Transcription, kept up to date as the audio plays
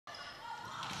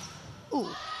Ooh.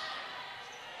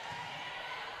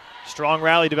 Strong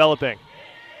rally developing.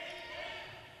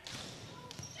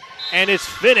 And it's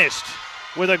finished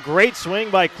with a great swing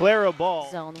by Clara Ball.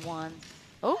 Zone 1.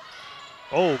 Oh.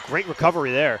 Oh, great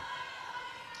recovery there.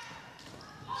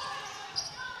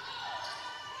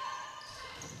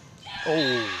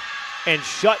 Oh, and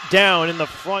shut down in the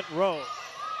front row.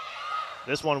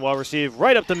 This one well received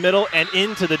right up the middle and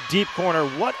into the deep corner.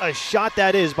 What a shot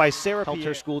that is by Sarah. Helped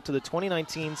her school to the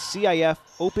 2019 CIF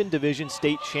Open Division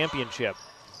State Championship.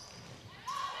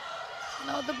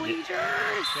 No, the bleachers.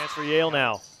 Chance for Yale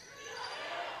now.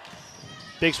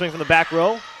 Big swing from the back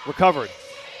row. Recovered.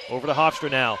 Over to Hofstra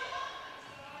now.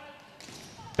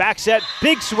 Back set,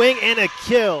 big swing, and a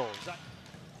kill.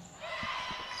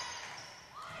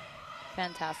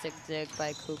 Fantastic dig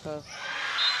by Kuko.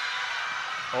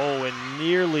 Oh, and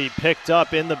nearly picked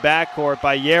up in the backcourt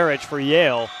by Yarich for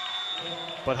Yale.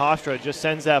 But Hofstra just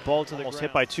sends that ball to the ground.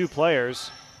 Hit by two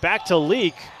players. Back to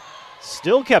Leak.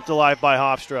 Still kept alive by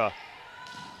Hofstra.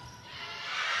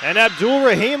 And Abdul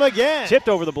Rahim again. Tipped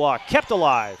over the block, kept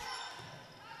alive.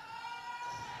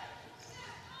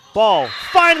 Ball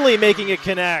finally making it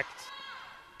connect.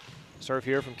 Serve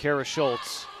here from Kara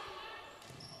Schultz.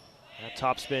 That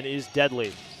topspin is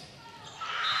deadly.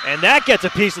 And that gets a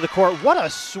piece of the court. What a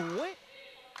swing.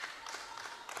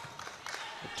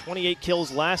 28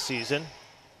 kills last season.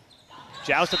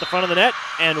 Joust at the front of the net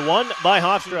and won by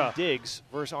Hofstra. Diggs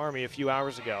versus Army a few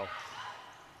hours ago.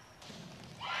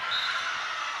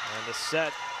 And the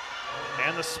set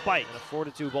and the spike in a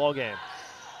 4-2 ball game.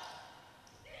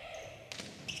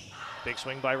 Big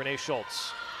swing by Renee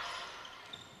Schultz.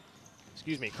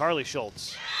 Excuse me, Carly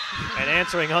Schultz. And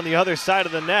answering on the other side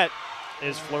of the net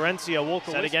is Florencia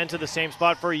Wolkowicz. Set again to the same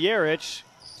spot for Yarich.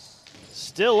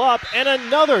 Still up, and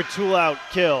another tool-out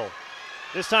kill.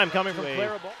 This time coming from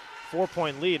Clara Ball.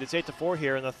 4-point lead. It's 8-4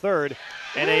 here in the third.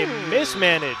 And a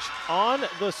mismanage on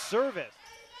the service.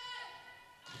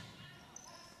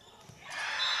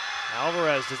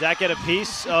 Alvarez, does that get a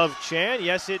piece of Chan?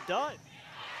 Yes, it does.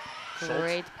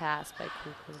 Great pass by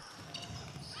Kuko.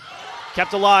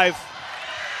 Kept alive.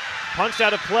 Punched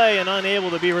out of play and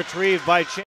unable to be retrieved by Chan.